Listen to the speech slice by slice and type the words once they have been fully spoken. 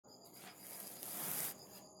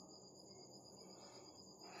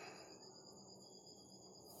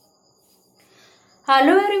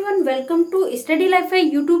Hello everyone, welcome to study life है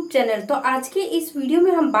YouTube channel. तो आज के इस वीडियो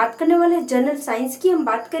में हम बात करने वाले जनरल साइंस की हम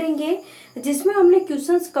बात करेंगे, जिसमें हमने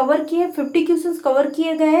क्वेश्चंस कवर किए, 50 क्वेश्चंस कवर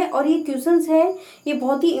किए गए हैं। और ये क्वेश्चंस है, ये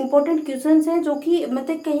बहुत ही इंपॉर्टेंट क्वेश्चंस हैं जो कि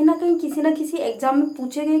मतलब कहीं ना किसी एग्जाम में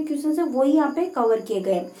पूछे गए क्वेश्चंस है, वही यहाँ पे कवर किए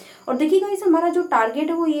गए। और देखिएगा, इस हमारा जो टारगेट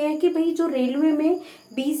है वो ये है कि भाई जो रेलवे में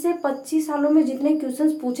 20 से 25 सालों में जितने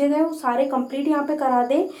क्वेश्चंस पूछे गए वो सारे कंप्लीट यहाँ पे करा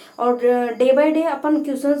दें। और day by day upon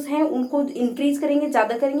questions हैं उनको इंक्रीज करेंगे,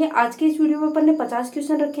 ज्यादा करेंगे। आज के इस वीडियो में अपन ने 50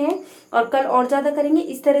 क्वेश्चन रखे हैं और कल और ज्यादा करेंगे।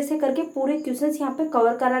 इस तरह से करके पूरे क्वेश्चंस यहाँ पे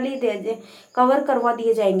कवर करवा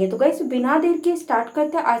दिए जाएंगे। तो गाइस, बिना देर के स्टार्ट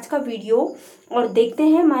करते हैं आज का वीडियो और देखते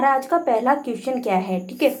हैं हमारा आज का पहला क्वेश्चन क्या है।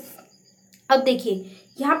 ठीक है, अब देखिए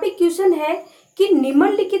यहाँ पे क्वेश्चन है कि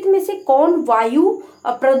निम्नलिखित में से कौन वायु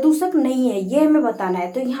प्रदूषक नहीं है, ये हमें बताना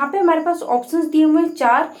है। तो यहाँ पे हमारे पास ऑप्शंस दिए हुए हैं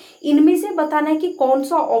 4, इनमें से बताना है कि कौन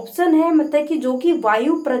सा ऑप्शन है मतलब कि जो कि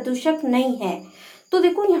वायु प्रदूषक नहीं है। तो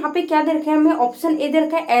देखो यहाँ पे क्या दे रखा है, हमें ऑप्शन ए दे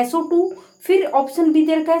रखा है SO2, फिर ऑप्शन बी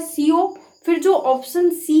दे रखा है CO, फिर जो ऑप्शन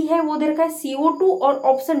सी है वो दे रखा है CO2 और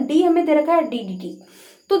ऑप्शन डी हमें दे रखा है DDT।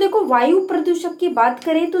 तो देखो, वायु प्रदूषक की बात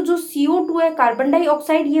करें तो जो CO2 है, कार्बन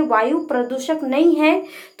डाइऑक्साइड, ये वायु प्रदूषक नहीं है।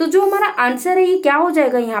 तो जो हमारा आंसर है ये क्या हो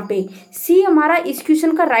जाएगा, यहाँ पे सी हमारा इस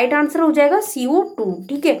क्वेश्चन का राइट आंसर हो जाएगा, CO2।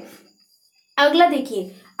 ठीक है, अगला देखिए,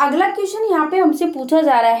 अगला क्वेश्चन यहाँ पे हमसे पूछा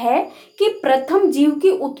जा रहा है कि प्रथम जीव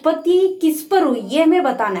की उत्पत्ति किस पर हुई, ये हमें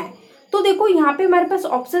बताना है। तो देखो यहाँ पे हमारे पास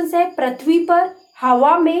ऑप्शन है पृथ्वी पर,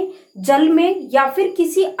 हवा में, जल में या फिर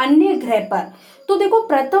किसी अन्य ग्रह पर। तो देखो,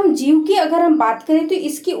 प्रथम जीव की अगर हम बात करें तो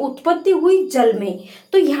इसकी उत्पत्ति हुई जल में।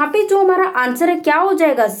 तो यहाँ पे जो हमारा आंसर है क्या हो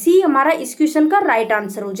जाएगा, सी हमारा इस क्वेश्चन का राइट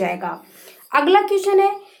आंसर हो जाएगा। अगला क्वेश्चन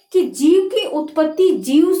है कि जीव की उत्पत्ति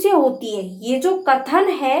जीव से होती है। ये जो कथन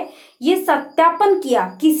है ये सत्यापन किया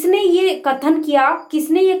किसने, ये कथन किया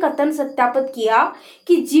किसने, ये कथन सत्यापित किया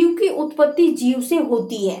कि जीव की उत्पत्ति जीव से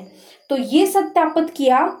होती है। तो ये सत्यापित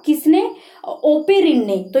किया किसने, ओपेरिन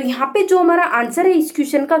ने। तो यहाँ पे जो हमारा आंसर है इस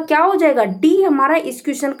क्वेश्चन का क्या हो जाएगा, डी हमारा इस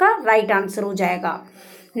क्वेश्चन का राइट आंसर हो जाएगा।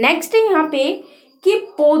 नेक्स्ट है यहाँ पे कि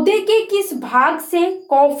पौधे के किस भाग से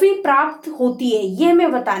कॉफी प्राप्त होती है, ये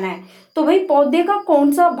हमें बताना है। तो भाई पौधे का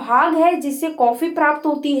कौन सा भाग है जिससे कॉफी प्राप्त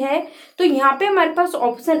होती है। तो यहाँ पे हमारे पास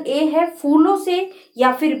ऑप्शन ए है फूलों से,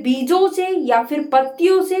 या फिर बीजों से, या फिर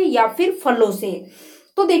पत्तियों से, या फिर फलों से।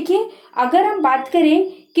 तो देखिए, अगर हम बात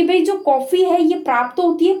करें कि भाई जो कॉफी है ये प्राप्त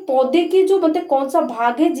होती है पौधे के जो मतलब कौन सा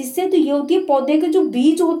भाग है जिससे, तो ये होती है पौधे के जो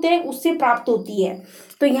बीज होते हैं उससे प्राप्त होती है।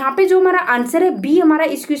 तो यहाँ पे जो हमारा आंसर है बी हमारा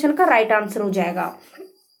इस क्वेश्चन का राइट आंसर हो जाएगा।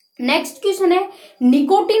 नेक्स्ट क्वेश्चन है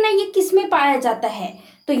निकोटिन है ये किस में पाया जाता है।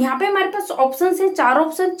 तो यहाँ पे हमारे पास ऑप्शन है 4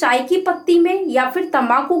 ऑप्शन, चाय की पत्ती में, या फिर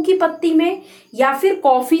तंबाकू की पत्ती में, या फिर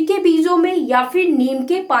कॉफी के बीजों में, या फिर नीम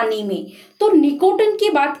के पानी में। तो निकोटिन की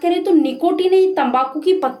बात करें तो निकोटिन ये तंबाकू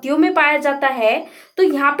की पत्तियों में पाया जाता है। तो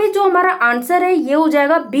यहाँ पे जो हमारा आंसर है ये हो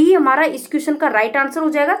जाएगा बी हमारा इस क्वेश्चन का राइट आंसर हो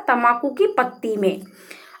जाएगा, तंबाकू की पत्ती में।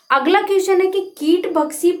 अगला क्वेश्चन है कि कीट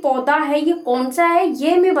भक्षी पौधा है ये कौन सा है, ये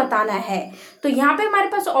हमें बताना है। तो यहाँ पे हमारे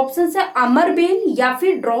पास ऑप्शन है अमरबेल, या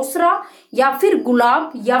फिर ड्रोसरा, या फिर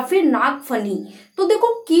गुलाब, या फिर नागफनी। तो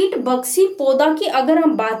देखो, कीट भक्षी पौधा की अगर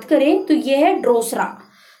हम बात करें तो ये है ड्रोसरा।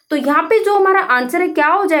 तो यहाँ पे जो हमारा आंसर है क्या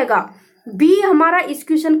हो जाएगा, बी हमारा इस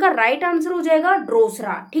क्वेश्चन का राइट आंसर हो जाएगा,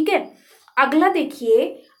 ड्रोसरा। ठीक है, अगला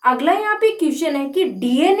देखिए, अगला यहाँ पे क्वेश्चन है कि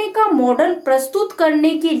डीएनए का मॉडल प्रस्तुत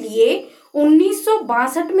करने के लिए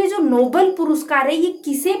 1962 में जो नोबेल पुरस्कार है ये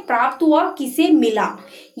किसे प्राप्त हुआ, किसे मिला,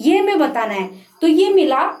 ये हमें बताना है। तो ये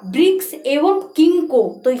मिला ब्रिक्स एवं किंग को।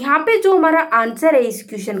 तो यहाँ पे जो हमारा आंसर है इस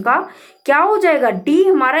क्वेश्चन का क्या हो जाएगा, डी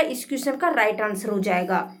हमारा इस क्वेश्चन का राइट आंसर हो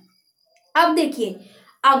जाएगा। अब देखिए,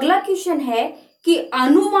 अगला क्वेश्चन है कि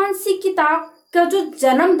आनुवांशिकता का जो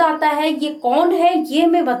जन्मदाता है ये कौन है, ये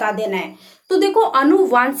हमें बता देना है। तो देखो,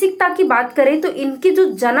 आनुवांशिकता की बात करें तो इनके जो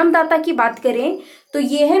जन्मदाता की बात करें तो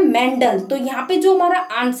ये है मेंडल। तो यहाँ पे जो हमारा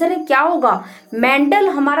आंसर है क्या होगा, मेंडल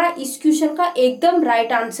हमारा इस क्वेश्चन का एकदम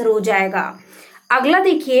राइट आंसर हो जाएगा। अगला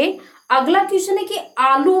देखिए, अगला क्वेश्चन है कि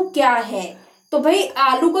आलू क्या है। तो भाई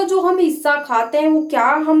आलू का जो हम हिस्सा खाते हैं वो क्या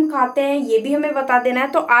हम खाते हैं, ये भी हमें बता देना है।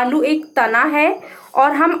 तो आलू एक तना है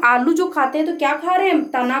और हम आलू जो खाते हैं तो क्या खा रहे हैं,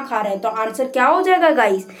 तना खा रहे हैं। तो आंसर क्या हो जाएगा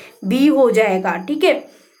गाइस, बी हो जाएगा। ठीक है,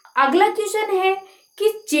 अगला क्वेश्चन है कि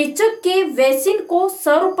चेचक के वैक्सीन को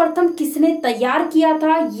सर्वप्रथम किसने तैयार किया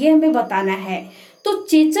था, ये हमें बताना है। तो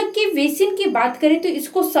चेचक के वैक्सीन की बात करें तो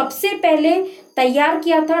इसको सबसे पहले तैयार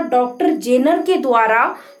किया था डॉक्टर जेनर के द्वारा।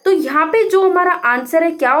 तो यहाँ पे जो हमारा आंसर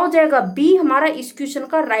है क्या हो जाएगा, बी हमारा इस क्वेश्चन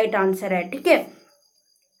का राइट आंसर है। ठीक है,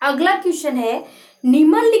 अगला क्वेश्चन है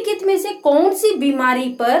निम्नलिखित में से कौन सी बीमारी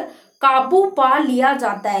पर काबू पा लिया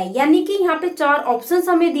जाता है। यानी कि यहाँ पे 4 ऑप्शंस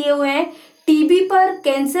हमें दिए हुए हैं, टीबी पर,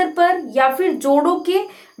 कैंसर पर, या फिर जोड़ों के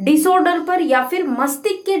डिसऑर्डर पर, या फिर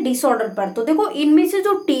मस्तिष्क के डिसऑर्डर पर। तो देखो इनमें से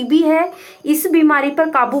जो टीबी है इस बीमारी पर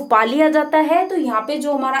काबू पा लिया जाता है। तो यहाँ पे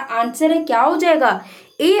जो हमारा आंसर है क्या हो जाएगा,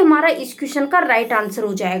 ए हमारा इस क्वेश्चन का राइट आंसर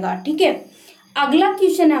हो जाएगा। ठीक है, अगला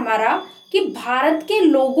क्वेश्चन है हमारा कि भारत के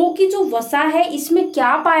लोगों की जो वसा है इसमें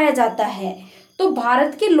क्या पाया जाता है। तो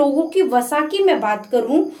भारत के लोगों की वसा की मैं बात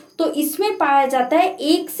करूं तो इसमें पाया जाता है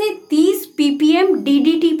 1 से 30 ppm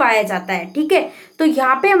DDT पाया जाता है। ठीक है, तो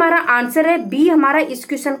यहाँ पे हमारा आंसर है बी हमारा इस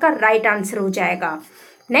क्वेश्चन का राइट आंसर हो जाएगा।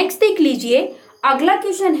 नेक्स्ट देख लीजिए, अगला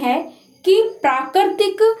क्वेश्चन है कि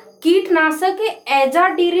प्राकृतिक कीटनाशक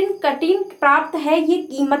एजाडिरिन कटिन प्राप्त है, ये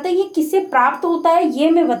मतलब ये किससे प्राप्त होता है ये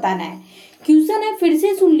हमें बताना है। क्वेश्चन है, फिर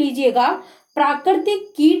से सुन लीजिएगा, प्राकृतिक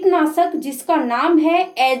कीटनाशक जिसका नाम है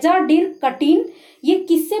एजाडिर कटिन, ये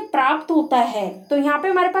किससे प्राप्त होता है। तो यहाँ पे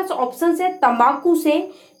हमारे पास ऑप्शन है तंबाकू से,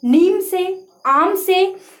 नीम से, आम से,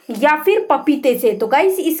 या फिर पपीते से। तो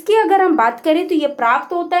गाइस इसकी अगर हम बात करें तो ये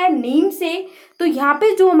प्राप्त होता है नीम से। तो यहाँ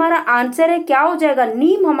पे जो हमारा आंसर है क्या हो जाएगा,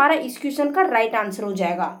 नीम हमारा इस क्वेश्चन का राइट आंसर हो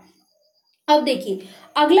जाएगा। अब देखिए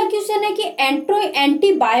अगला क्वेश्चन है कि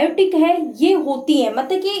एंटीबायोटिक है ये होती है,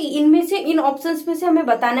 मतलब कि इनमें से इन ऑप्शंस में से हमें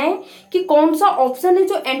बताना है कि कौन सा ऑप्शन है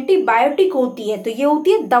जो एंटीबायोटिक होती है। तो ये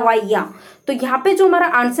होती है दवाइयां। तो यहाँ पे जो हमारा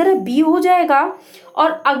आंसर है बी हो जाएगा।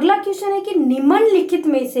 और अगला क्वेश्चन है कि निम्नलिखित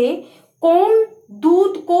में से कौन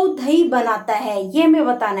दूध को दही बनाता है, ये हमें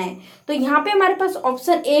बताना है। तो यहाँ पे हमारे पास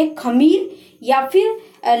ऑप्शन ए खमीर, या फिर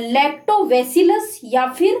लैक्टोबैसिलस, या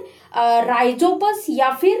फिर राइजोपस, या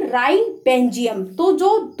फिर राइबेंजियम। तो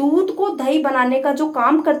जो दूध को दही बनाने का जो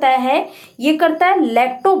काम करता है ये करता है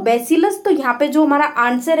लैक्टोबैसिलस। तो यहाँ पे जो हमारा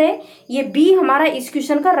आंसर है ये बी हमारा इस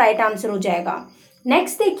क्वेश्चन का राइट आंसर हो जाएगा।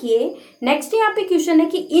 नेक्स्ट देखिए, नेक्स्ट यहाँ पे क्वेश्चन है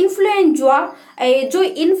कि इन्फ्लुएंजा, जो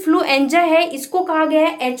इन्फ्लुएंजा है इसको कहा गया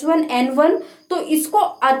है H1N1। तो इसको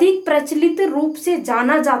अधिक प्रचलित रूप से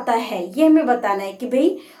जाना जाता है, ये हमें बताना है कि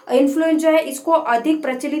भाई इन्फ्लुएंजा है इसको अधिक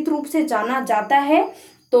प्रचलित रूप से जाना जाता है।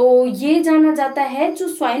 तो ये जाना जाता है जो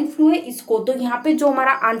स्वाइन फ्लू है इसको। तो यहाँ पे जो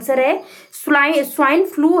हमारा आंसर है स्वाइन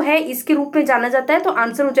फ्लू है इसके रूप में जाना जाता है। तो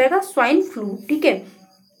आंसर हो जाएगा स्वाइन फ्लू। ठीक है,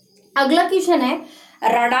 अगला क्वेश्चन है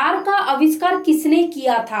रडार का आविष्कार किसने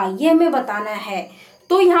किया था, ये हमें बताना है।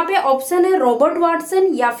 तो यहाँ पे ऑप्शन है रॉबर्ट वाटसन,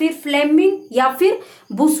 या फिर फ्लेमिंग, या फिर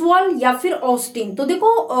बुशवाल, या फिर ऑस्टिन। तो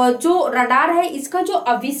देखो जो रडार है इसका जो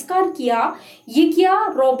आविष्कार किया ये किया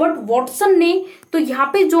रॉबर्ट वाटसन ने। तो यहाँ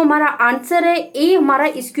पे जो हमारा आंसर है ए हमारा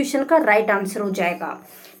इस क्वेश्चन का राइट आंसर हो जाएगा।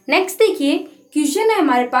 नेक्स्ट देखिए क्वेश्चन है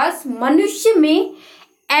हमारे पास, मनुष्य में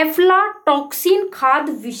एफ्लाटॉक्सिन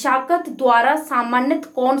खाद्य विषाक्त द्वारा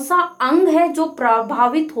सामान्यतः कौन सा अंग है जो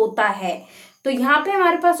प्रभावित होता है। तो यहाँ पे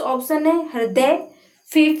हमारे पास ऑप्शन है हृदय,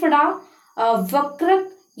 फेफड़ा, वक्रक,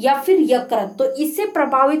 या फिर यकृत। तो इससे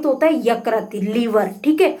प्रभावित होता है यकृत, लीवर।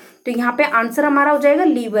 ठीक है, तो यहाँ पे आंसर हमारा हो जाएगा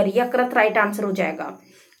लीवर, यकृत राइट आंसर हो जाएगा।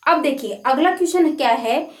 अब देखिए अगला क्वेश्चन क्या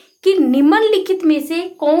है कि निम्नलिखित में से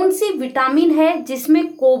कौन सी विटामिन है जिसमें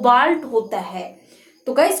कोबाल्ट होता है।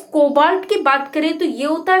 तो गाइस कोबाल्ट की बात करें तो ये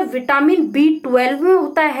होता है विटामिन B12 में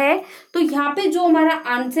होता है। तो यहाँ पे जो हमारा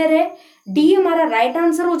आंसर है डी हमारा राइट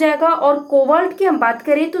आंसर हो जाएगा। और कोबाल्ट की हम बात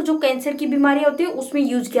करें तो जो कैंसर की बीमारी होती है उसमें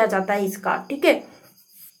यूज किया जाता है इसका। ठीक है,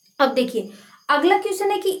 अब देखिए अगला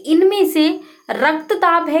क्वेश्चन है कि इनमें से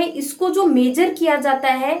रक्तदाब है इसको जो मेजर किया जाता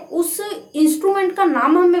है उस इंस्ट्रूमेंट का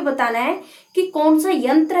नाम हमें बताना है कि कौन सा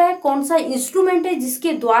यंत्र है, कौन सा इंस्ट्रूमेंट है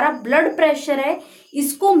जिसके द्वारा ब्लड प्रेशर है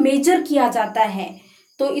इसको मेजर किया जाता है।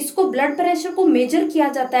 तो इसको ब्लड प्रेशर को मेजर किया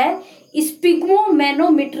जाता है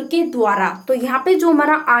स्पिग्मोमेनोमीटर के द्वारा। तो यहाँ पे जो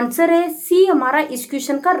हमारा आंसर है सी हमारा इस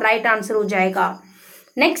क्वेश्चन का राइट आंसर हो जाएगा।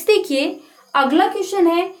 नेक्स्ट देखिए अगला क्वेश्चन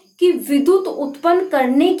है कि विद्युत उत्पन्न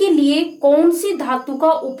करने के लिए कौन सी धातु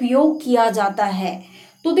का उपयोग किया जाता है।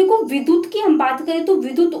 तो देखो विद्युत की हम बात करें तो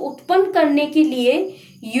विद्युत उत्पन्न करने के लिए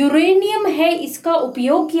यूरेनियम है इसका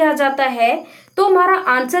उपयोग किया जाता है। तो हमारा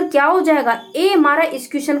आंसर क्या हो जाएगा, ए हमारा इस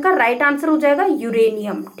क्वेश्चन का राइट आंसर हो जाएगा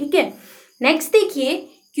यूरेनियम। ठीक है, नेक्स्ट देखिए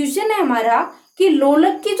क्वेश्चन है हमारा कि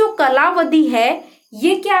लोलक की जो कलावधि है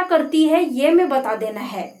ये क्या करती है, ये हमें बता देना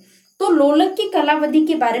है। तो लोलक की कलावधि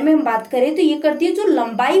के बारे में हम बात करें तो ये करती है जो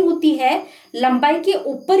लंबाई होती है लंबाई के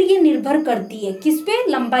ऊपर ये निर्भर करती है, किस पे,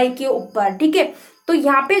 लंबाई के ऊपर। ठीक है, तो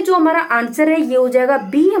यहाँ पे जो हमारा आंसर है ये हो जाएगा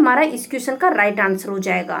बी हमारा इस क्वेश्चन का राइट आंसर हो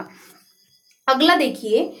जाएगा। अगला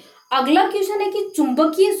देखिए अगला क्वेश्चन है कि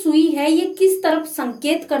चुंबकीय सुई है ये किस तरफ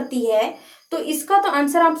संकेत करती है। तो इसका तो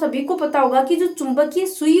आंसर आप सभी को पता होगा कि जो चुंबकीय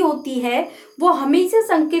सुई होती है वो हमेशा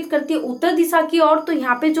संकेत करती है उत्तर दिशा की ओर। तो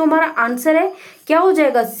यहाँ पे जो हमारा आंसर है क्या हो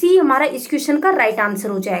जाएगा, सी हमारा इस क्वेश्चन का राइट आंसर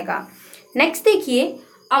हो जाएगा। नेक्स्ट देखिए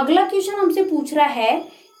अगला क्वेश्चन हमसे पूछ रहा है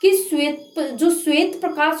कि श्वेत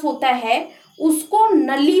प्रकाश होता है उसको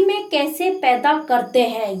नली में कैसे पैदा करते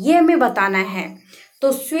हैं ये हमें बताना है।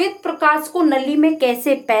 तो श्वेत प्रकाश को नली में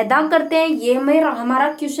कैसे पैदा करते हैं ये हमारा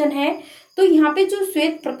क्वेश्चन है। तो यहाँ पे जो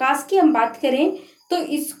श्वेत प्रकाश की हम बात करें तो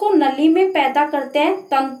इसको नली में पैदा करते हैं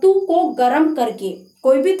तंतु को गर्म करके।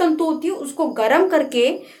 कोई भी तंतु होती है उसको गर्म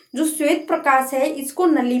करके जो श्वेत प्रकाश है इसको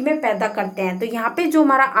नली में पैदा करते हैं। तो यहाँ पे जो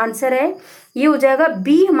हमारा आंसर है ये हो जाएगा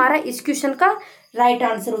बी, हमारा इस क्वेश्चन का राइट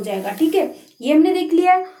आंसर हो जाएगा। ठीक है, ये हमने देख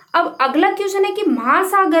लिया। अब अगला क्वेश्चन है कि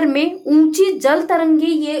महासागर में ऊंची जल तरंगे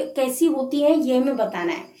ये कैसी होती है ये हमें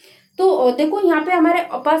बताना है। तो देखो यहाँ पे हमारे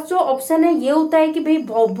पास जो ऑप्शन है ये होता है कि भाई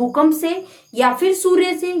भूकंप से, या फिर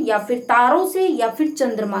सूर्य से, या फिर तारों से, या फिर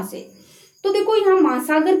चंद्रमा से। तो देखो यहाँ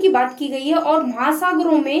महासागर की बात की गई है और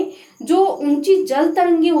महासागरों में जो ऊंची जल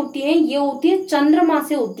तरंगे होती है ये होती है चंद्रमा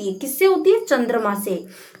से होती है। किससे होती है? चंद्रमा से।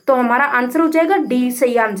 तो हमारा आंसर हो जाएगा डी,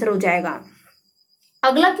 सही आंसर हो जाएगा।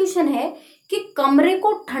 अगला क्वेश्चन है कि कमरे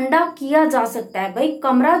को ठंडा किया जा सकता है। भाई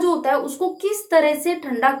कमरा जो होता है उसको किस तरह से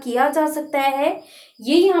ठंडा किया जा सकता है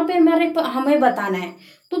ये यहाँ पे हमें बताना है।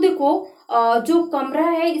 तो देखो जो कमरा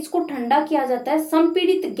है इसको ठंडा किया जाता है,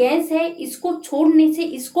 संपीड़ित गैस है इसको छोड़ने से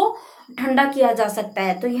इसको ठंडा किया जा सकता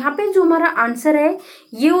है। तो यहाँ पे जो हमारा आंसर है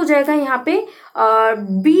ये हो जाएगा यहाँ पे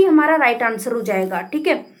बी, हमारा राइट आंसर हो जाएगा। ठीक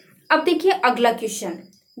है, अब देखिए अगला क्वेश्चन,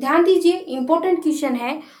 ध्यान दीजिए, इंपॉर्टेंट क्वेश्चन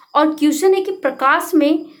है। और क्वेश्चन है कि प्रकाश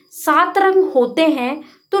में 7 रंग होते हैं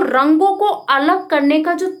तो रंगों को अलग करने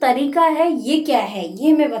का जो तरीका है ये क्या है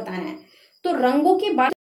ये हमें बताना है। तो रंगों की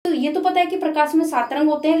बात, तो ये तो पता है कि प्रकाश में 7 रंग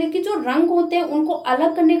होते हैं, लेकिन जो रंग होते हैं उनको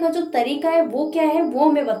अलग करने का जो तरीका है वो क्या है वो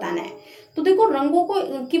हमें बताना है। तो देखो रंगों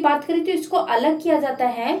को की बात करें तो इसको अलग किया जाता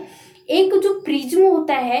है, एक जो प्रिज्म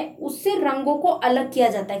होता है उससे रंगों को अलग किया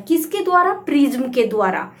जाता है। किसके द्वारा? प्रिज्म के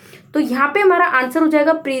द्वारा। तो यहाँ पे हमारा आंसर हो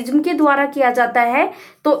जाएगा प्रिज्म के द्वारा किया जाता है।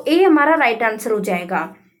 तो ए हमारा राइट आंसर हो जाएगा।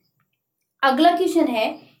 अगला क्वेश्चन है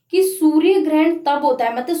कि सूर्य ग्रहण तब होता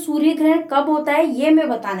है, मतलब सूर्य ग्रहण कब होता है ये हमें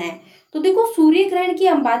बताना है। तो देखो सूर्य ग्रहण की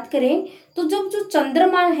हम बात करें तो जब जो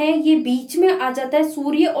चंद्रमा है ये बीच में आ जाता है,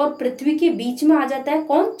 सूर्य और पृथ्वी के बीच में आ जाता है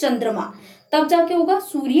कौन? चंद्रमा, तब जाके होगा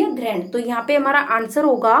सूर्य ग्रहण। तो यहाँ पे हमारा आंसर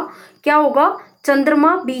होगा क्या होगा?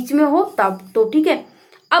 चंद्रमा बीच में हो तब। तो ठीक है,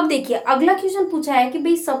 अब देखिए अगला क्वेश्चन पूछा है कि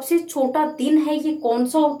भाई सबसे छोटा दिन है ये कौन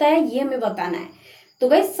सा होता है ये हमें बताना है। तो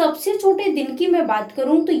गाइस सबसे छोटे दिन की मैं बात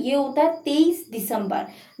करूं तो ये होता है 23 दिसंबर।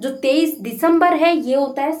 जो 23 दिसंबर है ये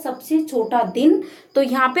होता है सबसे छोटा दिन। तो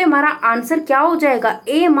यहाँ पे हमारा आंसर क्या हो जाएगा?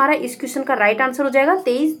 ए, हमारा इस क्वेश्चन का राइट आंसर हो जाएगा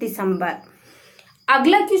 23 दिसंबर।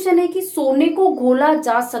 अगला क्वेश्चन है कि सोने को घोला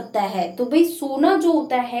जा सकता है। तो भाई सोना जो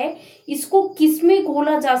होता है इसको किस में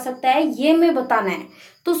घोला जा सकता है ये हमें बताना है।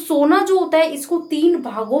 तो सोना जो होता है इसको 3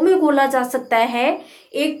 भागों में घोला जा सकता है।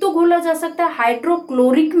 एक तो घोला जा सकता है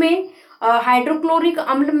हाइड्रोक्लोरिक में, हाइड्रोक्लोरिक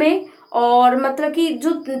अम्ल में, और मतलब कि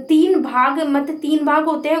जो 3 भाग, मतलब 3 भाग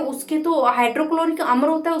होते हैं उसके, तो हाइड्रोक्लोरिक अम्ल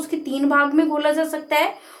होता है उसके 3 भाग में घोला जा सकता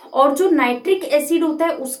है, और जो नाइट्रिक एसिड होता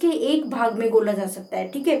है उसके 1 भाग में घोला जा सकता है।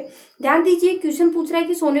 ठीक है, ध्यान दीजिए क्वेश्चन पूछ रहा है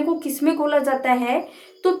कि सोने को किस में घोला जाता है।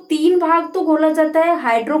 तो 3 भाग तो घोला जाता है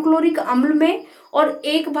हाइड्रोक्लोरिक अम्ल में और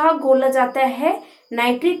 1 भाग घोला जाता है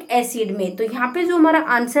नाइट्रिक एसिड में। तो यहाँ पे जो हमारा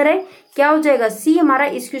आंसर है क्या हो जाएगा? सी, हमारा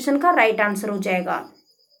इस क्वेश्चन का राइट आंसर हो जाएगा।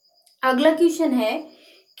 अगला क्वेश्चन है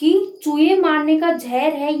कि चूहे मारने का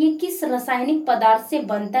जहर है ये किस रासायनिक पदार्थ से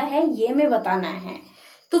बनता है ये हमें बताना है।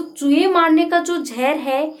 तो चूहे मारने का जो जहर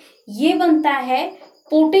है ये बनता है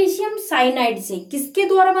पोटेशियम साइनाइड से। किसके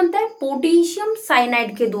द्वारा बनता है? पोटेशियम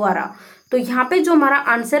साइनाइड के द्वारा। तो यहाँ पे जो हमारा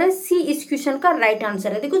आंसर है सी, इस क्वेश्चन का राइट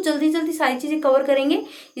आंसर है। देखो जल्दी जल्दी सारी चीजें कवर करेंगे,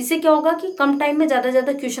 इससे क्या होगा कि कम टाइम में ज्यादा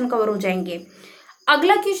ज्यादा क्वेश्चन कवर हो जाएंगे।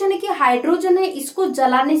 अगला क्वेश्चन है कि हाइड्रोजन है इसको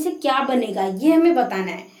जलाने से क्या बनेगा ये हमें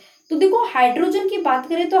बताना है। तो देखो हाइड्रोजन की बात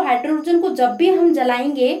करें तो हाइड्रोजन को जब भी हम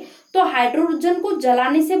जलाएंगे तो हाइड्रोजन को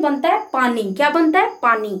जलाने से बनता है पानी। क्या बनता है?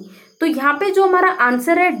 पानी। तो यहाँ पे जो हमारा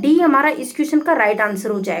आंसर है डी, हमारा इस क्वेश्चन का राइट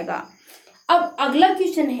आंसर हो जाएगा। अब अगला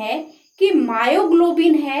क्वेश्चन है कि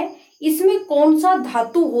मायोग्लोबिन है इसमें कौन सा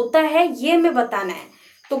धातु होता है ये हमें बताना है।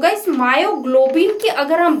 तो गाइस मायोग्लोबिन की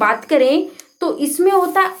अगर हम बात करें तो इसमें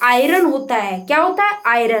होता है आयरन होता है। क्या होता है?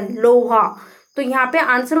 आयरन, लोहा। तो यहाँ पे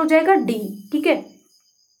आंसर हो जाएगा डी। ठीक है,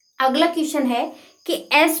 अगला क्वेश्चन है कि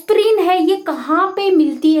एस्पिरिन है ये कहाँ पे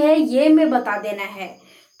मिलती है ये मैं बता देना है।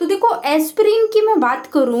 तो देखो एस्पिरिन की मैं बात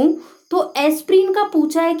करूं तो एस्पिरिन का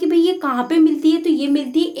पूछा है कि भाई ये कहाँ पे मिलती है। तो ये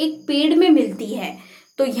मिलती है एक पेड़ में मिलती है।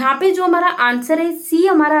 तो यहाँ पे जो हमारा आंसर है सी,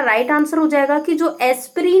 हमारा राइट आंसर हो जाएगा कि जो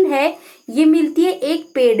एस्पिरिन है ये मिलती है एक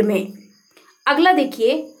पेड़ में। अगला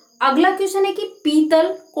देखिए, अगला क्वेश्चन है कि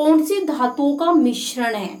पीतल कौन सी धातुओं का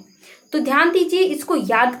मिश्रण है। तो ध्यान दीजिए, इसको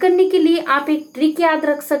याद करने के लिए आप एक ट्रिक याद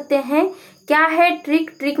रख सकते हैं। क्या है ट्रिक?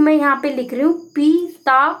 ट्रिक मैं यहाँ पे लिख रही हूँ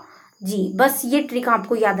पीता जी, बस ये ट्रिक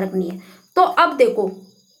आपको याद रखनी है। तो तो अब देखो,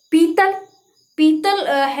 पीतल, पीतल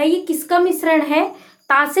है ये किसका मिश्रण है?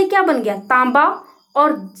 ता से क्या बन गया? तांबा,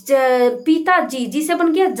 और पीता जी से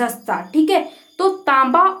बन गया जस्ता। ठीक है, तो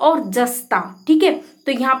तांबा और जस्ता। ठीक है,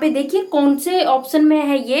 तो यहाँ पे देखिए कौन से ऑप्शन में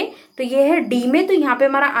है ये, तो ये है डी में। तो यहाँ पे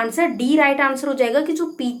हमारा आंसर डी राइट आंसर हो जाएगा कि जो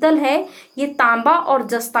पीतल है ये तांबा और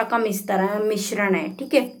जस्ता का मिश्रण है।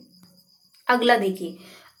 ठीक है, अगला देखिए,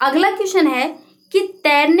 अगला क्वेश्चन है कि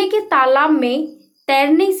तैरने के तालाब में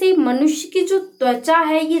तैरने से मनुष्य की जो त्वचा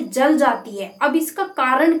है ये जल जाती है। अब इसका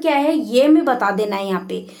कारण क्या है ये हमें बता देना है यहाँ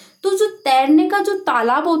पे। तो जो तैरने का जो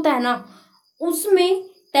तालाब होता है ना, उसमें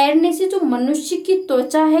तैरने से जो मनुष्य की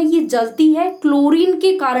त्वचा है ये जलती है, क्लोरीन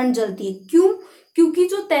के कारण जलती है। क्यों? क्योंकि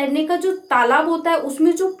जो तैरने का जो तालाब होता है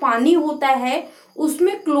उसमें जो पानी होता है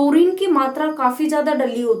उसमें क्लोरीन की मात्रा काफी ज्यादा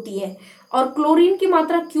डली होती है। और क्लोरीन की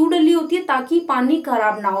मात्रा क्यों डली होती है? ताकि पानी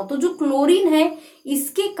खराब ना हो। तो जो क्लोरीन है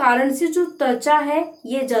इसके कारण से जो त्वचा है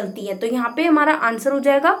ये जलती है। तो यहाँ पे हमारा आंसर हो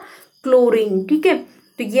जाएगा क्लोरीन। ठीक है,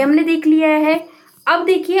 तो ये हमने देख लिया है। अब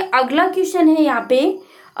देखिए अगला क्वेश्चन है यहाँ पे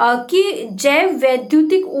कि जैव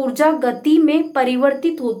वैद्युतिक ऊर्जा गति में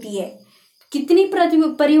परिवर्तित होती है। कितनी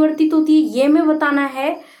परिवर्तित होती है ये हमें बताना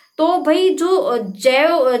है। तो भाई जो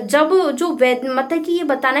जैव जब जो मतलब कि ये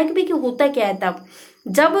बताना है कि भाई कि होता क्या है तब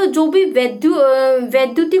जब जो भी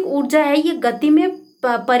वैद्युतिक ऊर्जा है ये गति में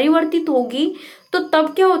परिवर्तित होगी, तो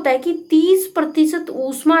तब क्या होता है कि 30%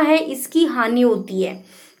 ऊष्मा है इसकी हानि होती है।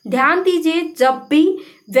 ध्यान दीजिए, जब भी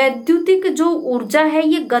वैद्युतिक जो ऊर्जा है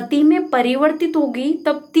ये गति में परिवर्तित होगी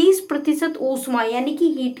तब 30% ऊष्मा यानी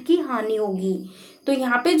कि हीट की हानि होगी। तो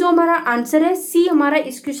यहाँ पे जो हमारा आंसर है सी हमारा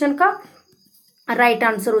इस क्वेश्चन का राइट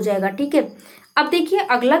आंसर हो जाएगा। ठीक है, अब देखिए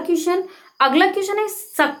अगला क्वेश्चन है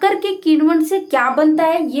शक्कर के किण्वन से क्या बनता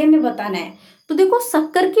है ये हमें बताना है। तो देखो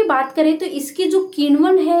शक्कर की बात करें तो इसकी जो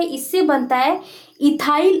किण्वन है इससे बनता है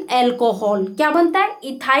इथाइल एल्कोहल। क्या बनता है?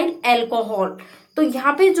 Ethyl alcohol. तो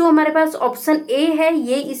यहाँ पे जो हमारे पास ऑप्शन ए है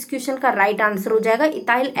ये इस क्वेश्चन का राइट आंसर हो जाएगा।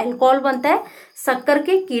 इथाइल एल्कोहल बनता है शक्कर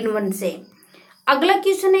के किण्वन से। अगला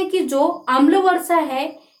क्वेश्चन है कि जो अम्ल वर्षा है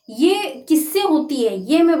ये किससे होती है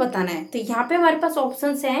ये हमें बताना है। तो यहाँ पे हमारे पास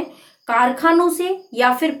ऑप्शंस हैं कारखानों से,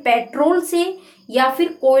 या फिर पेट्रोल से, या फिर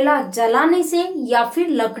कोयला जलाने से, या फिर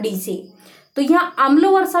लकड़ी से। तो यहाँ अम्ल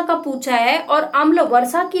वर्षा का पूछा है और अम्ल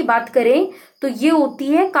वर्षा की बात करें तो ये होती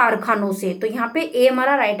है कारखानों से। तो यहाँ पे ए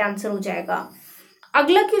हमारा राइट आंसर हो जाएगा।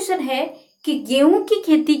 अगला क्वेश्चन है कि गेहूं की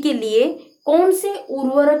खेती के लिए कौन से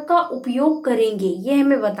उर्वरक का उपयोग करेंगे ये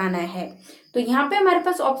हमें बताना है। तो यहाँ पे हमारे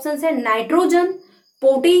पास ऑप्शन है नाइट्रोजन,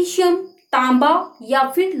 पोटेशियम, तांबा, या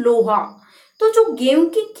फिर लोहा। तो जो गेहूं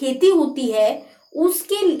की खेती होती है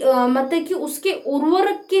उसके मतलब कि उसके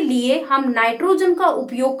उर्वरक के लिए हम नाइट्रोजन का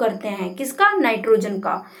उपयोग करते हैं। किसका? नाइट्रोजन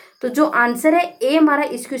का। तो जो आंसर है ए हमारा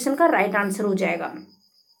इस क्वेश्चन का राइट आंसर हो जाएगा।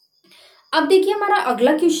 अब देखिए हमारा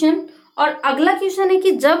अगला क्वेश्चन, और अगला क्वेश्चन है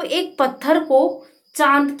कि जब एक पत्थर को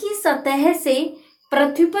चांद की सतह से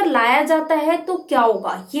पृथ्वी पर लाया जाता है तो क्या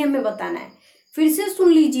होगा ये हमें बताना है। फिर से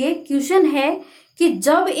सुन लीजिए, क्वेश्चन है कि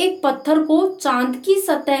जब एक पत्थर को चांद की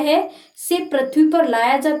सतह से पृथ्वी पर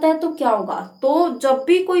लाया जाता है तो क्या होगा। तो जब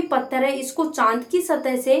भी कोई पत्थर है इसको चांद की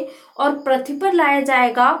सतह से और पृथ्वी पर लाया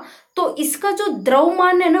जाएगा तो इसका जो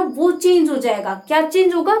द्रव्यमान है ना वो चेंज हो जाएगा। क्या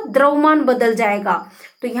चेंज होगा? द्रव्यमान बदल जाएगा।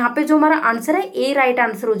 तो यहाँ पे जो हमारा आंसर है ए राइट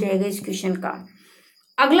आंसर हो जाएगा इस क्वेश्चन का।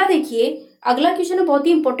 अगला देखिए, अगला क्वेश्चन बहुत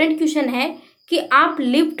ही इंपॉर्टेंट क्वेश्चन है कि आप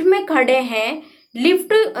लिफ्ट में खड़े हैं,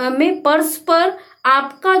 लिफ्ट में फर्श पर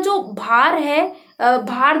आपका जो भार है,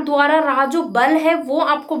 भार द्वारा रहा जो बल है वो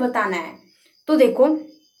आपको बताना है। तो देखो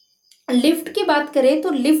लिफ्ट की बात करें तो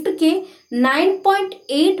लिफ्ट के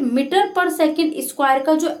 9.8 मीटर पर सेकंड स्क्वायर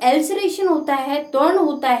का जो एक्सेलरेशन होता है, त्वरण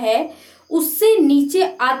होता है, उससे नीचे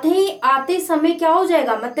आते समय क्या हो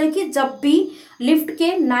जाएगा, मतलब कि जब भी लिफ्ट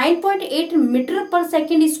के 9.8 मीटर पर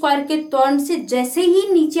सेकंड स्क्वायर के त्वरण से जैसे ही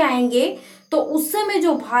नीचे आएंगे तो उस समय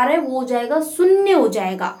जो भार है वो हो जाएगा 0 हो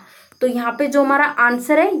जाएगा। तो यहाँ पे जो हमारा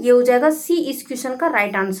आंसर है ये हो जाएगा सी, इस क्वेश्चन का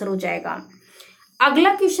राइट आंसर हो जाएगा।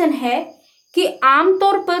 अगला क्वेश्चन है कि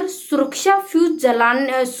आमतौर पर सुरक्षा फ्यूज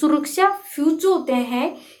जो होते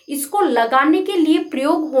हैं इसको लगाने के लिए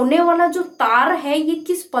प्रयोग होने वाला जो तार है ये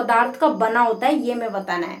किस पदार्थ का बना होता है ये हमें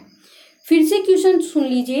बताना है। फिर से क्वेश्चन सुन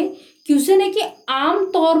लीजिए, क्वेश्चन है कि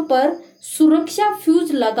आमतौर पर सुरक्षा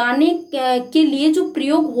फ्यूज लगाने के लिए जो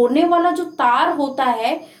प्रयोग होने वाला जो तार होता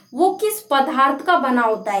है वो किस पदार्थ का बना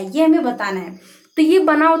होता है ये हमें बताना है। तो ये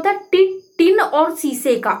बना होता है टिन और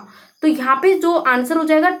शीशे का। तो यहाँ पे जो आंसर हो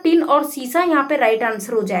जाएगा टिन और शीशा, यहाँ पे राइट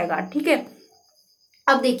आंसर हो जाएगा। ठीक है,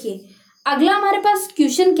 अब देखिए अगला हमारे पास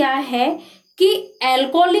क्वेश्चन क्या है कि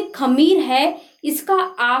एल्कोहलिक खमीर है, इसका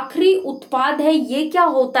आखिरी उत्पाद है, ये क्या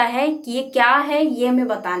होता है, ये क्या है ये हमें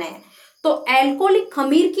बताना है। तो अल्कोहलिक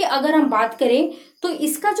खमीर की अगर हम बात करें तो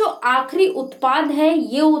इसका जो आखिरी उत्पाद है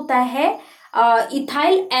ये होता है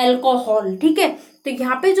इथाइल अल्कोहल। ठीक है, तो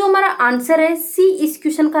यहाँ पे जो हमारा आंसर है सी इस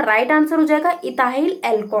क्वेश्चन का राइट आंसर हो जाएगा, इथाइल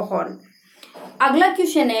अल्कोहल। अगला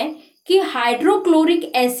क्वेश्चन है कि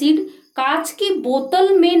हाइड्रोक्लोरिक एसिड कांच की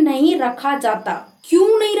बोतल में नहीं रखा जाता।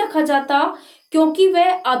 क्यों नहीं रखा जाता? क्योंकि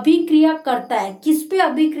वह अभिक्रिया करता है। किस पे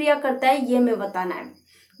अभिक्रिया करता है ये हमें बताना है।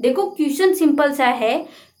 देखो क्वेश्चन सिंपल सा है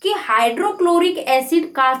कि हाइड्रोक्लोरिक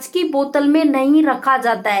एसिड कांच की बोतल में नहीं रखा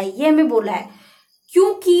जाता है, ये हमें बोला है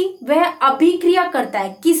क्योंकि वह अभिक्रिया करता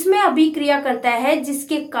है। किस में अभिक्रिया करता है?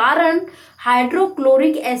 जिसके कारण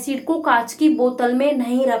हाइड्रोक्लोरिक एसिड को कांच की बोतल में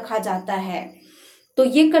नहीं रखा जाता है। तो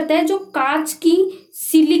ये करता है जो कांच की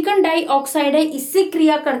सिलिकॉन डाइऑक्साइड है इससे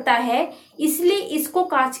क्रिया करता है, इसलिए इसको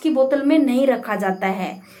कांच की बोतल में नहीं रखा जाता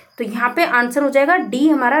है। तो यहाँ पे आंसर हो जाएगा डी,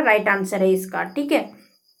 हमारा राइट आंसर है इसका। ठीक है,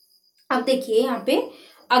 अब देखिए यहाँ पे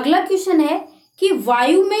अगला क्वेश्चन है कि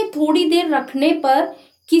वायु में थोड़ी देर रखने पर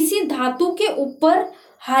किसी धातु के ऊपर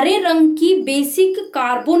हरे रंग की बेसिक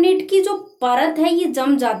कार्बोनेट की जो परत है ये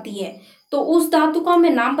जम जाती है, तो उस धातु का हमें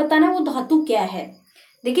नाम बताना है, वो धातु क्या है।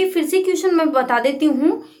 देखिए फिर से क्वेश्चन मैं बता देती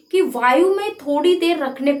हूँ कि वायु में थोड़ी देर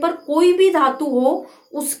रखने पर कोई भी धातु हो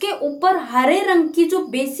उसके ऊपर हरे रंग की जो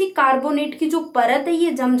बेसिक कार्बोनेट की जो परत है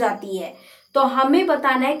ये जम जाती है, तो हमें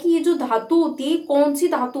बताना है कि ये जो धातु होती है कौन सी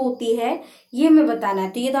धातु होती है ये हमें बताना है।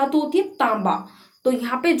 तो ये धातु होती है तांबा। तो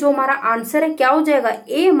यहाँ पे जो हमारा आंसर है क्या हो जाएगा?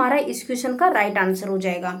 ए हमारा इस क्वेश्चन का राइट आंसर हो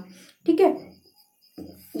जाएगा। ठीक है,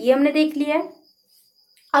 ये हमने देख लिया है।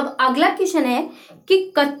 अब अगला क्वेश्चन है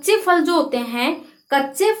कि कच्चे फल जो होते हैं,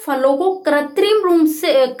 कच्चे फलों को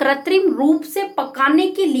कृत्रिम रूप से पकाने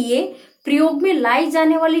के लिए प्रयोग में लाई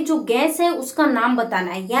जाने वाली जो गैस है उसका नाम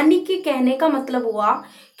बताना है। यानी कि कहने का मतलब हुआ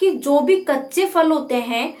कि जो भी कच्चे फल होते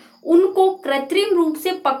हैं उनको कृत्रिम रूप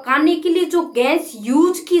से पकाने के लिए जो गैस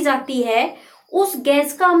यूज की जाती है उस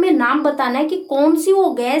गैस का हमें नाम बताना है कि कौन सी वो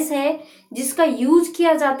गैस है जिसका यूज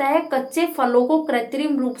किया जाता है कच्चे फलों को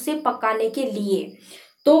कृत्रिम रूप से पकाने के लिए।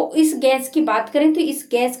 तो इस गैस की बात करें तो इस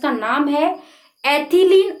गैस का नाम है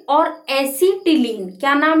एथिलीन और एसिटिलीन।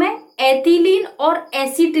 क्या नाम है? एथिलीन और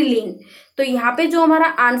एसिटिलीन। तो यहाँ पे जो हमारा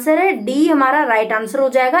आंसर है डी हमारा राइट आंसर हो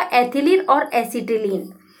जाएगा, एथिलीन और एसिटिलीन।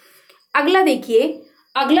 अगला देखिए,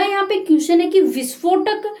 अगला यहाँ पे क्वेश्चन है कि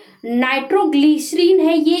विस्फोटक नाइट्रोग्लिसरीन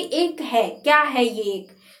है, ये एक है, क्या है ये एक?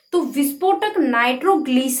 तो विस्फोटक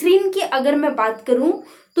नाइट्रोग्लिसरीन की अगर मैं बात करूं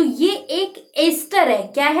तो ये एक एस्टर है।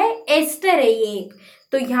 क्या है? एस्टर है ये एक।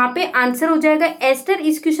 तो यहाँ पे आंसर हो जाएगा एस्टर,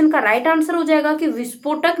 इस क्वेश्चन का राइट आंसर हो जाएगा कि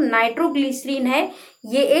विस्फोटक नाइट्रोग्लिसरीन है,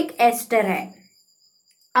 ये एक एस्टर है।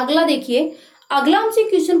 अगला देखिए, अगला हमसे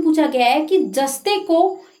क्वेश्चन पूछा गया है कि जस्ते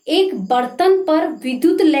को एक बर्तन पर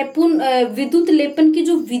विद्युत लेपन की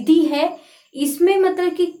जो विधि है इसमें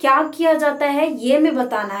मतलब कि क्या किया जाता है ये हमें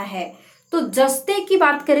बताना है। तो जस्ते की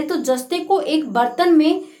बात करें तो जस्ते को एक बर्तन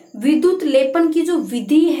में विद्युत लेपन की जो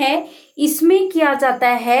विधि है इसमें किया जाता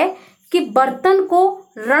है कि बर्तन को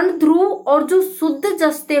ऋण ध्रुव और जो शुद्ध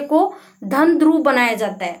जस्ते को धन ध्रुव बनाया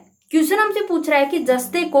जाता है। क्वेश्चन हमसे पूछ रहा है कि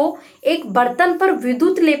जस्ते को एक बर्तन पर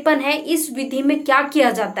विद्युत लेपन है, इस विधि में क्या किया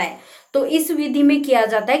जाता है? तो इस विधि में किया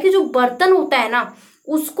जाता है कि जो बर्तन होता है ना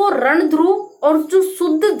उसको ऋण ध्रुव और जो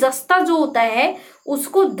शुद्ध जस्ता जो होता है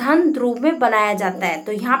उसको धन ध्रुव में बनाया जाता है।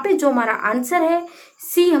 तो यहाँ पे जो हमारा आंसर है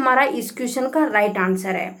सी हमारा इस क्वेश्चन का राइट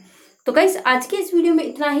आंसर है। तो गाइस आज के इस वीडियो में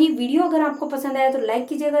इतना ही। वीडियो अगर आपको पसंद आया तो लाइक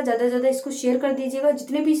कीजिएगा, ज्यादा से ज्यादा इसको शेयर कर दीजिएगा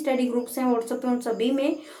जितने भी स्टडी ग्रुप्स हैं व्हाट्सएप पे उन सभी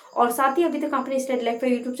में। और साथ ही अभी तक आपने स्टडी लाइफ पे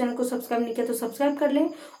यूट्यूब चैनल को सब्सक्राइब नहीं किया तो सब्सक्राइब कर लें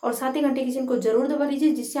और साथ ही घंटे की चिन्ह को जरूर दबा लीजिए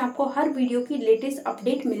जिससे आपको हर वीडियो की लेटेस्ट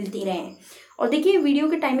अपडेट मिलती रहे। और देखिए वीडियो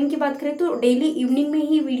के टाइमिंग की बात करें तो डेली इवनिंग में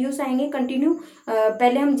ही वीडियोस आएंगे कंटिन्यू।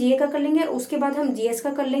 पहले हम जीए का कर लेंगे और उसके बाद हम जीएस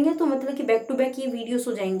का कर लेंगे, तो मतलब कि बैक टू बैक ये वीडियोस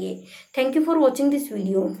हो जाएंगे। Thank you for watching this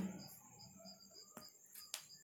video.